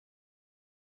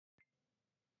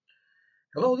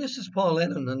Hello, this is Paul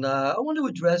Lennon, and I want to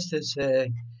address this uh,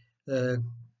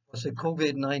 what's the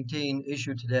COVID-19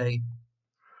 issue today.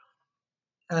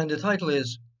 And the title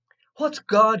is, What's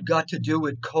God Got to Do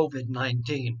with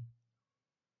COVID-19?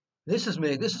 This is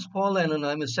me. This is Paul Lennon.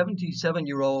 I'm a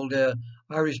 77-year-old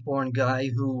Irish-born guy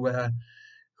who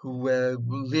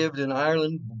lived in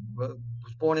Ireland, was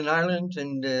born in Ireland,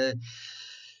 and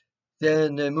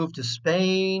then moved to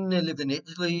Spain, lived in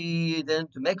Italy, then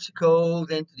to Mexico,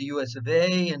 then to the US of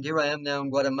A, and here I am now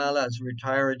in Guatemala as a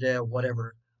retired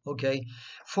whatever. Okay,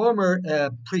 former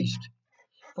priest,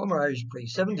 former Irish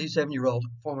priest, 77-year-old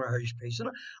former Irish priest.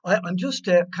 And I'm just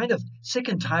kind of sick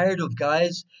and tired of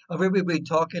guys, of everybody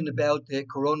talking about the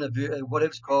coronavirus, what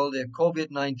it's called,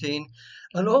 COVID-19,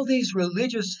 and all these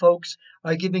religious folks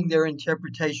are giving their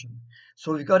interpretation.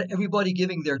 So we've got everybody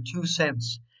giving their 2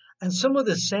 cents. And some of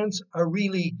the cents are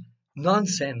really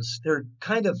nonsense. They're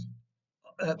kind of,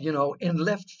 in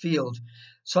left field.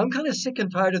 So I'm kind of sick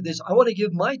and tired of this. I want to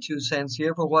give my 2 cents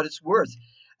here for what it's worth.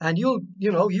 And you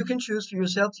can choose for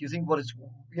yourself. Do you think what it's,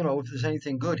 if there's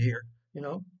anything good here, you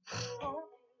know?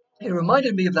 It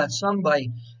reminded me of that song by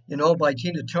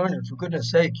Tina Turner, for goodness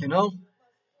sake,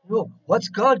 what's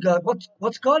God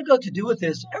got to do with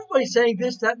this? Everybody's saying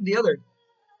this, that, and the other.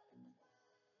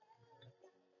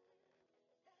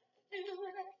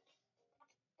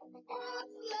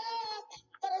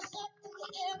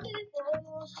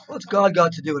 What's God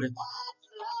got to do with it?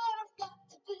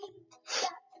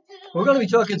 We're going to be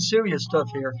talking serious stuff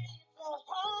here.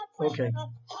 Okay.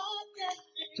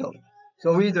 So,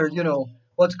 so either,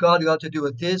 what's God got to do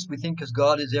with this? We think because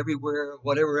God is everywhere,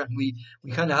 whatever, and we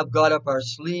kind of have God up our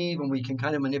sleeve and we can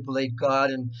kind of manipulate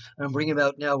God and bring him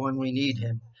out now when we need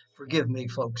him. Forgive me,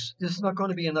 folks. This is not going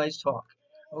to be a nice talk.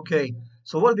 Okay,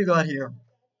 so what have we got here?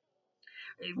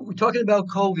 We're talking about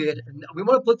COVID, and we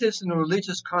want to put this in a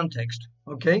religious context,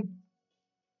 okay?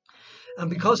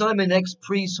 And because I'm an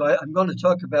ex-priest, so I'm going to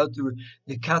talk about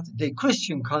the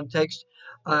Christian context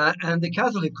and the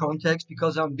Catholic context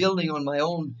because I'm building on my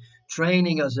own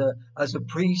training as a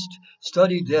priest,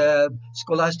 studied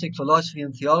scholastic philosophy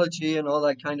and theology and all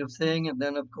that kind of thing, and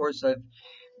then of course I've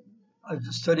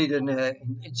studied in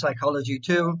psychology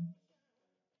too.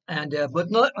 And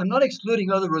I'm not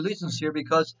excluding other religions here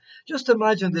because just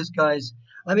imagine this, guys.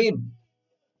 I mean,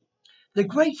 the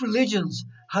great religions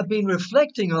have been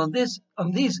reflecting on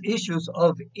these issues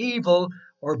of evil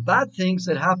or bad things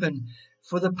that happen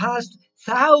for the past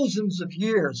thousands of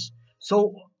years.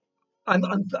 So I'm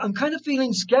kind of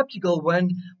feeling skeptical when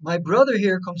my brother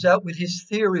here comes out with his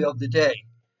theory of the day.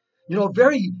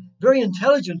 Very, very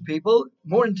intelligent people,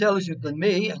 more intelligent than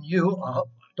me and you,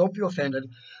 don't be offended,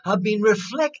 have been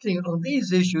reflecting on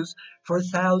these issues for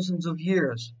thousands of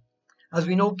years. As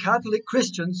we know,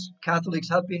 Catholics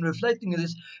have been reflecting on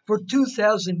this for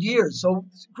 2,000 years. So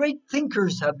great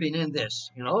thinkers have been in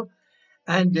this,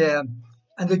 and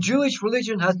and the Jewish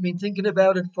religion has been thinking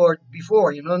about it for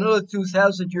before, another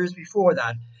 2,000 years before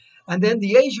that. And then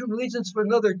the Asian religions for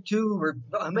another or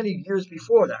how many years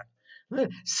before that.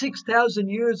 6,000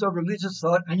 years of religious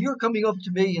thought, and you're coming up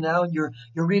to me, and you're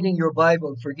reading your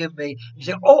Bible. Forgive me. You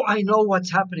say, "Oh, I know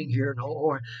what's happening here,"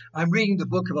 or "I'm reading the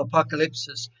book of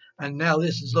Apocalypse, and now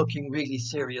this is looking really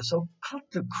serious." So cut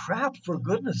the crap, for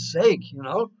goodness sake.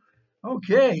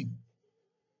 Okay.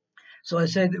 So I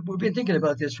said we've been thinking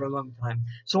about this for a long time.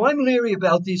 So I'm leery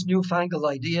about these newfangled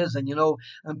ideas, and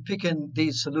I'm picking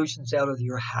these solutions out of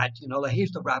your hat. Like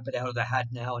here's the wrap it out of the hat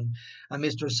now, and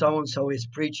Mr. So and so is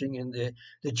preaching in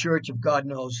the church of God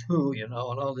knows who, and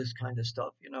all this kind of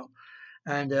stuff.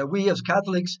 And we as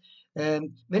Catholics,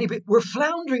 many people, we're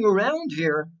floundering around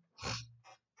here.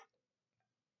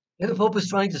 And the Pope is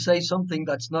trying to say something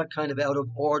that's not kind of out of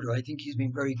order. I think he's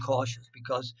been very cautious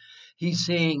because he's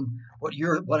seeing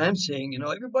what I'm seeing.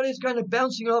 Everybody's kind of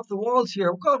bouncing off the walls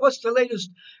here. God, what's the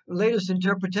latest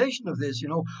interpretation of this?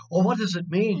 Oh, what does it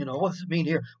mean? What does it mean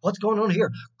here? What's going on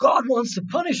here? God wants to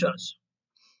punish us.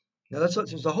 Now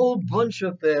there's a whole bunch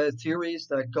of theories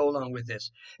that go along with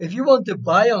this. If you want to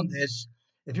buy on this,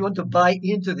 if you want to buy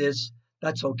into this,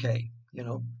 that's okay.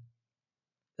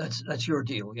 That's your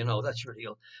deal, that's your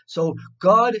deal. So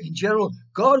God, in general,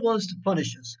 God wants to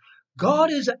punish us. God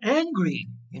is angry,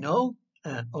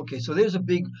 Okay, so there's a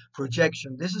big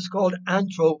projection. This is called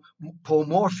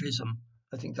anthropomorphism.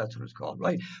 I think that's what it's called,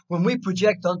 right? When we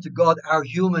project onto God our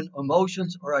human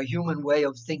emotions or our human way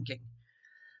of thinking.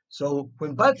 So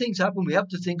when bad things happen, we have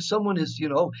to think someone is,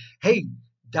 hey,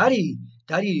 daddy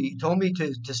told me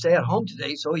to stay at home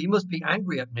today, so he must be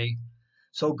angry at me.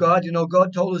 So God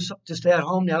told us to stay at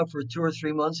home now for 2 or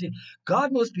 3 months.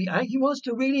 God must be angry. He wants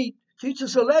to really teach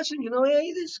us a lesson.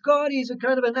 Hey, this God, he's a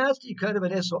kind of a nasty, kind of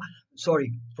an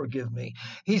sorry, forgive me.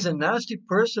 He's a nasty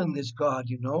person, this God,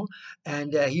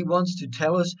 and he wants to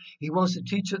tell us, he wants to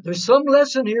teach us. There's some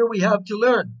lesson here we have to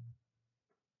learn.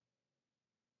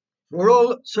 We're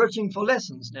all searching for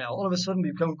lessons now. All of a sudden,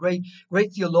 we become great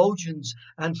theologians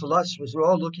and philosophers. We're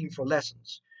all looking for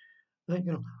lessons.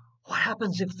 What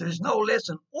happens if there's no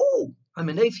lesson? Oh, I'm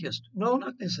an atheist. No,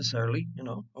 not necessarily.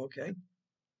 Okay.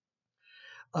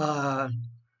 So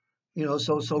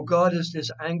God is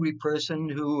this angry person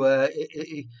who,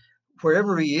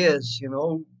 wherever he is,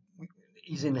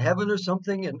 he's in heaven or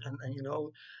something, and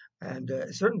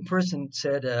a certain person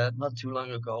said not too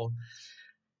long ago,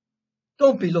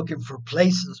 don't be looking for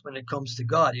places when it comes to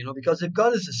God, because if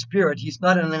God is a spirit, he's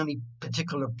not in any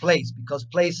particular place, because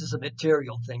place is a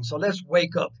material thing. So let's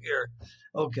wake up here.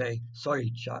 Okay,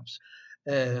 sorry, chaps.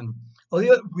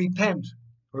 Repent.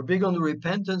 We're big on the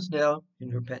repentance now, in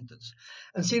repentance.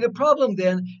 And see, the problem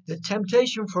then, the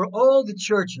temptation for all the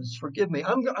churches, forgive me,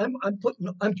 I'm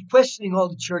questioning all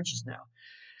the churches now,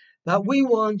 that we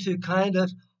want to kind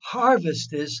of harvest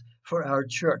this for our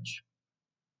church.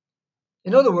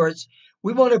 In other words,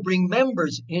 we want to bring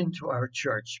members into our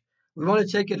church. We want to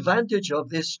take advantage of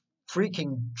this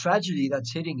freaking tragedy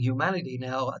that's hitting humanity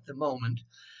now at the moment.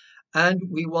 And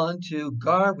we want to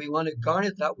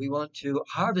garnet that. We want to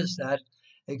harvest that,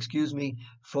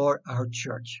 for our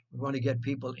church. We want to get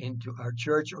people into our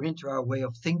church or into our way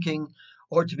of thinking,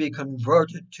 or to be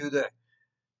converted to the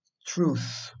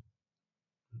truth.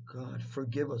 God,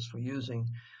 forgive us for using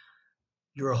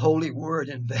your holy word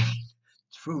in vain.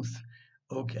 Truth.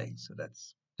 Okay, so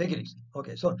take it easy.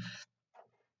 Okay, so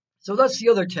that's the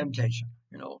other temptation.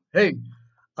 Hey,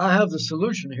 I have the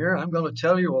solution here. I'm going to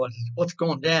tell you what's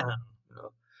going down.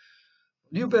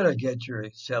 You better get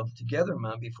yourself together,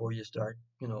 man, before you start,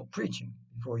 preaching.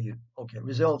 Before you,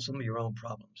 resolve some of your own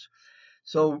problems.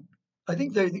 So I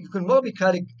think you can well be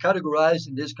categorized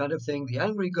in this kind of thing. The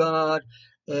angry God,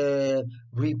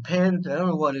 repent. I don't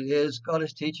know what it is. God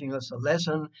is teaching us a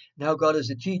lesson. Now God is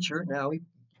a teacher. Now he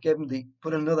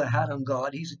put another hat on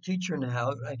God. He's a teacher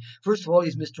now. Right? First of all,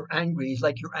 he's Mr. Angry. He's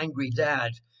like your angry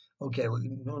dad. Okay, well,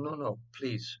 no,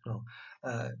 please, no.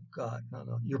 God,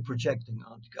 no. You're projecting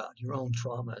onto God your own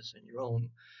traumas and your own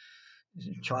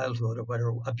childhood or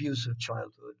whatever, abusive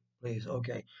childhood. Please,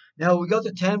 okay. Now we got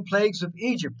the 10 plagues of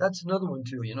Egypt. That's another one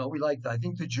too. We like that. I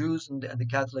think the Jews and the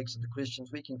Catholics and the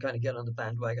Christians, we can kind of get on the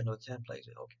bandwagon of the 10 plagues.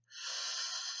 Okay.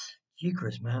 Gee,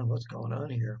 Chris, man, what's going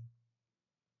on here?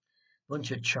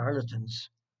 Bunch of charlatans.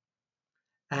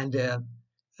 And a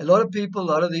lot of people,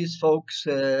 a lot of these folks,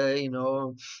 they're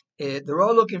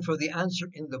all looking for the answer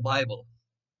in the Bible.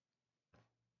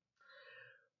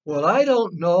 Well, I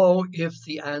don't know if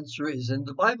the answer is in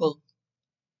the Bible.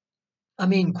 I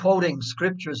mean, quoting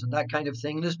scriptures and that kind of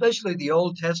thing, and especially the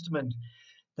Old Testament,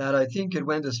 that I think it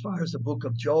went as far as the book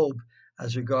of Job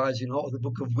as regards, the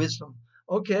book of wisdom.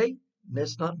 Okay,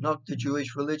 let's not knock the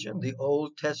Jewish religion, the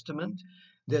Old Testament,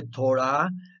 the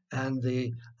Torah, and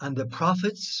the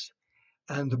prophets,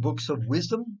 and the books of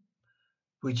wisdom,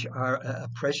 which are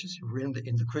precious. We're in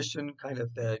the Christian kind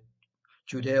of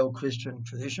Judeo-Christian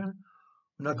tradition.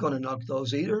 We're not going to knock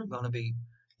those either. We're going to be,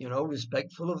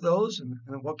 respectful of those.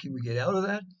 And what can we get out of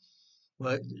that?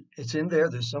 Well, it's in there.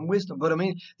 There's some wisdom. But I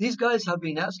mean, these guys have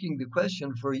been asking the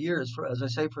question for years, as I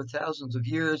say, for thousands of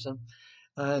years.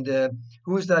 And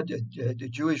who is that? The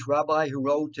Jewish rabbi who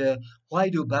wrote, "Why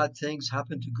do bad things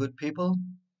happen to good people?"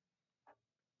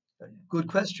 Good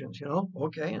questions,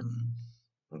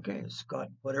 Okay, Scott,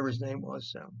 whatever his name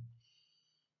was,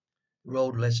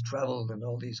 road less traveled, and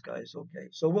all these guys. Okay,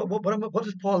 so what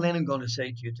is Paul Lennon going to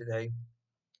say to you today?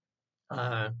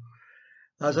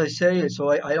 As I say, so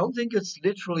I don't think it's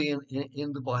literally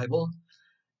in the Bible.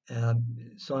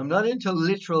 So I'm not into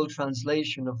literal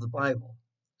translation of the Bible,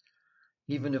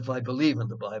 even if I believe in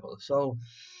the Bible. So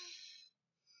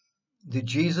did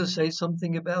Jesus say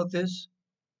something about this?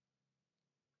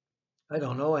 I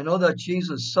don't know. I know that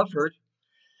Jesus suffered,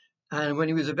 and when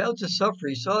he was about to suffer,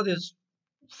 he saw this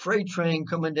freight train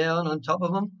coming down on top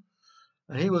of him,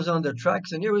 and he was on the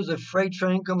tracks, and here was a freight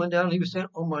train coming down, and he was saying,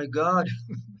 "Oh my God,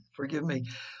 forgive me,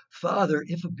 Father,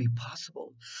 if it be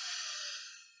possible,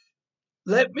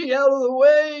 let me out of the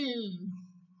way."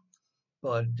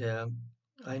 But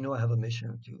I know I have a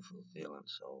mission to fulfill, and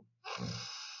so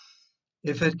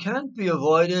if it can't be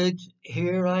avoided,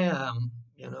 here I am.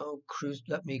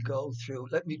 Let me go through.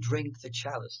 Let me drink the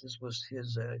chalice. This was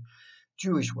his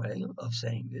Jewish way of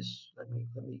saying this. Let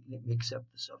me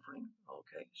accept the suffering.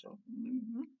 Okay, so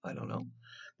I don't know,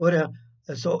 but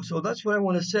so that's what I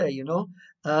want to say.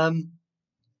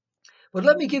 But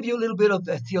let me give you a little bit of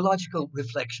a theological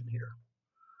reflection here.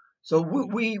 So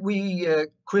we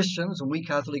Christians and we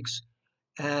Catholics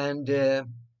and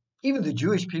even the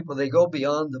Jewish people, they go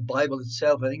beyond the Bible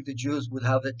itself. I think the Jews would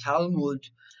have the Talmud,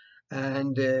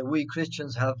 and we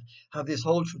Christians have this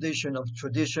whole tradition of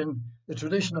tradition, the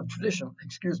tradition of tradition,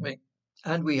 excuse me,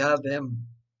 and we have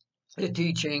the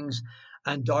teachings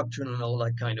and doctrine and all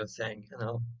that kind of thing, you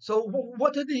know. So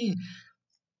what do the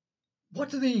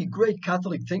great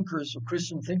Catholic thinkers or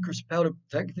Christian thinkers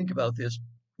think about this?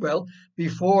 Well,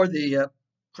 before the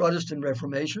Protestant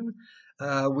Reformation,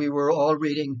 we were all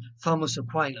reading Thomas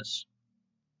Aquinas,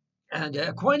 and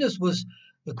Aquinas was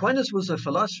a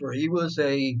philosopher. He was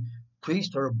a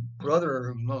priest or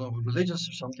brother, religious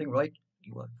or something, right?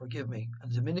 Forgive me, a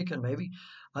Dominican maybe,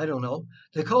 I don't know.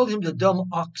 They called him the dumb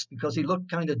ox because he looked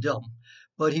kind of dumb,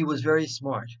 but he was very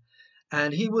smart.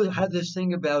 And he had this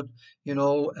thing about,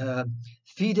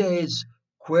 fides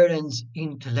querens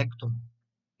intellectum,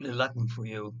 Latin for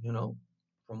you,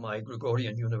 from my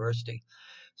Gregorian University.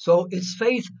 So it's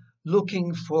faith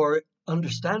looking for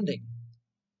understanding.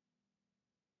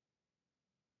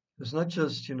 It's not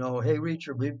just, hey, read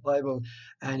your Bible,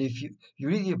 and if you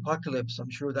read the Apocalypse, I'm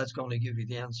sure that's going to give you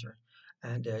the answer.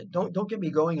 And don't get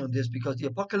me going on this, because the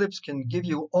Apocalypse can give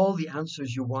you all the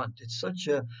answers you want. It's such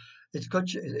a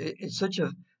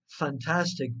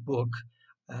fantastic book,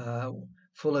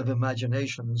 full of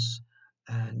imaginations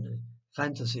and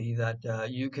fantasy that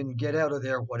you can get out of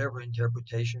there whatever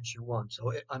interpretations you want.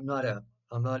 So I'm not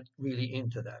really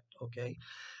into that. Okay.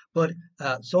 But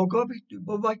so go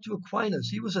back to Aquinas.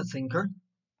 He was a thinker.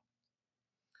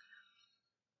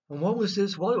 And what was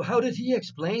this? Well, how did he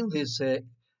explain this?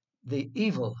 The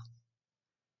evil.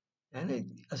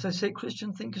 And as I say,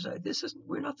 Christian thinkers,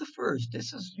 we're not the first.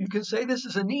 You can say this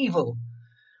is an evil.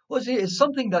 Well, it's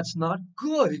something that's not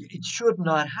good. It should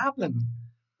not happen.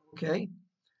 Okay.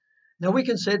 Now we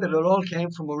can say that it all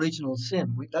came from original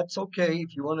sin. That's okay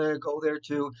if you want to go there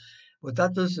too, but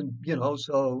that doesn't,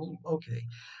 so okay.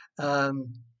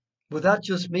 But that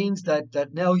just means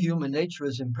that now human nature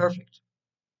is imperfect.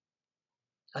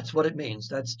 That's what it means.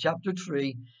 That's chapter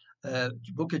 3,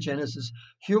 book of Genesis.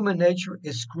 Human nature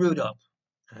is screwed up.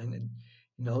 And,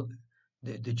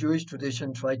 the Jewish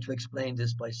tradition tried to explain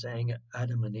this by saying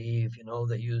Adam and Eve,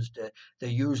 they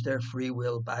used their free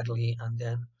will badly, and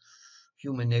then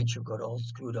human nature got all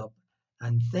screwed up.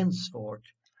 And thenceforth,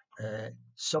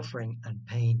 suffering and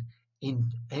pain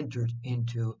entered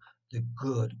into the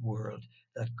good world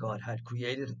that God had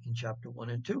created in chapter 1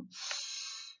 and 2.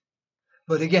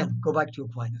 But again, go back to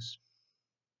Aquinas.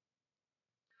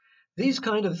 These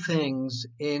kind of things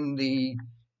in the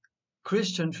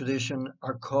Christian tradition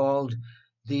are called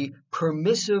the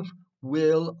permissive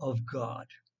will of God.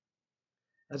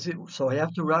 So I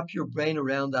have to wrap your brain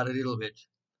around that a little bit.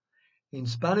 In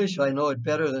Spanish, I know it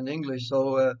better than English,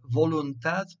 so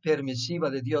voluntad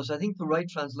permisiva de Dios. I think the right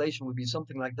translation would be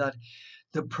something like that.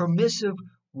 The permissive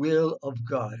will of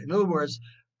God. In other words,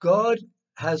 God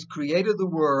has created the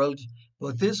world,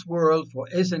 but this world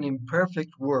is an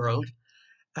imperfect world,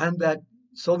 and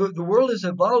so the world is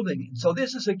evolving. So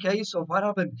this is a case of what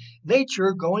happened.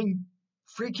 Nature going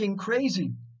freaking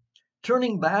crazy,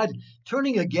 turning bad,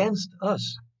 turning against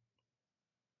us.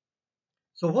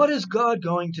 So what is God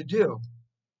going to do?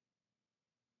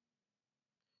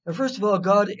 And first of all,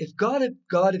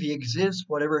 if he exists,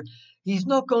 whatever, he's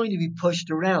not going to be pushed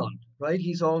around, right?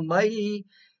 He's almighty.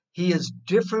 He is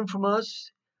different from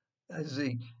us. As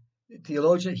the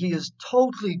theologian, he is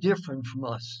totally different from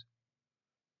us.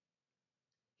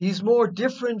 He's more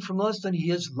different from us than he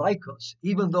is like us,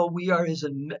 even though we are his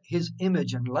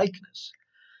image and likeness.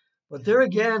 But there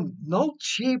again, no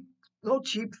cheap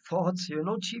thoughts here,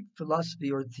 no cheap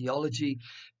philosophy or theology,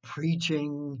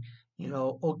 preaching,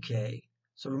 okay.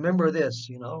 So remember this,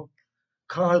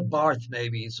 Karl Barth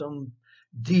maybe, some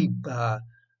deep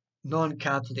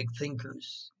non-Catholic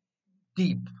thinkers,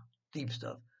 deep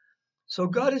stuff. So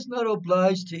God is not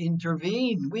obliged to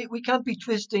intervene. We can't be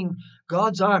twisting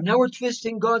God's arm. Now we're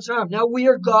twisting God's arm. Now we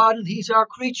are God and he's our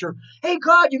creature. Hey,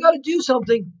 God, you got to do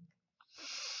something.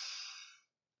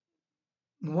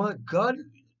 What God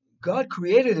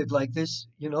created it like this.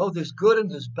 There's good and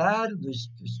there's bad, and there's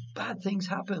bad things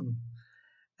happen.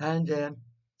 And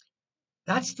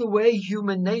that's the way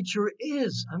human nature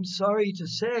is, I'm sorry to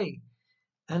say.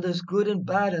 And there's good and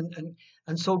bad.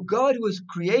 And so God, who has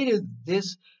created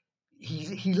this,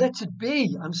 he lets it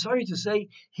be. I'm sorry to say,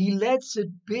 he lets it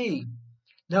be.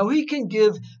 Now, he can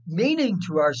give meaning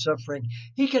to our suffering.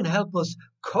 He can help us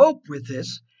cope with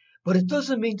this, but it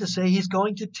doesn't mean to say he's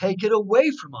going to take it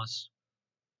away from us.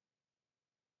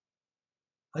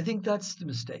 I think that's the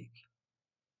mistake.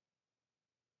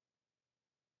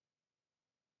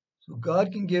 So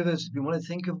God can give us, if you want to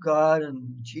think of God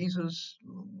and Jesus,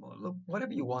 look,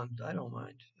 whatever you want, I don't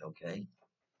mind. Okay.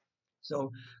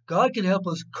 So God can help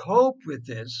us cope with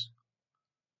this,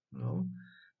 you know,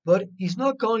 but He's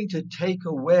not going to take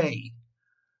away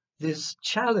this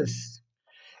chalice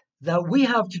that we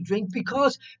have to drink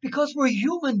because we're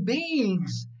human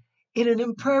beings in an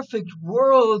imperfect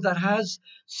world that has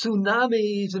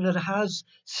tsunamis and it has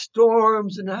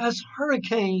storms and it has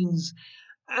hurricanes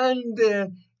and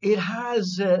it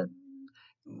has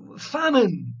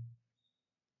famine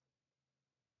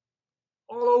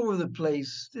all over the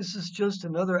place. This is just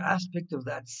another aspect of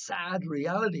that sad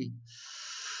reality.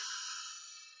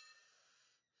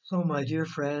 So, my dear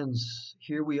friends,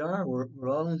 here we are. We're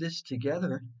all in this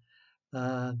together.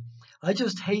 Uh, I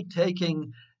just hate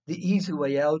taking the easy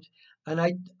way out, and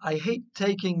I hate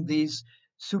taking these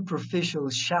superficial,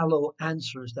 shallow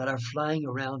answers that are flying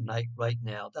around right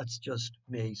now. That's just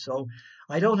me. So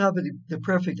I don't have the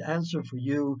perfect answer for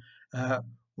you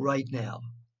right now,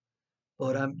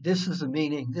 but this is the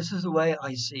meaning. This is the way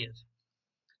I see it.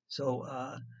 So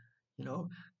you know,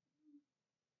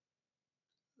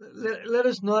 let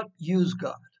us not use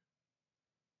God.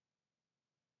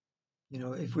 You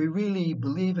know, if we really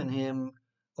believe in him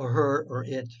or her or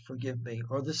it, forgive me,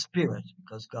 or the spirit,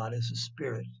 because God is a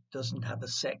spirit, doesn't have a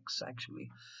sex, actually,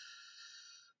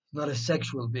 not a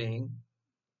sexual being,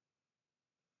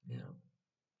 you know.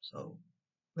 So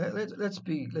let's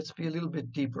be a little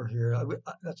bit deeper here.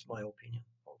 That's my opinion.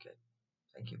 Okay,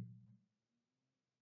 thank you.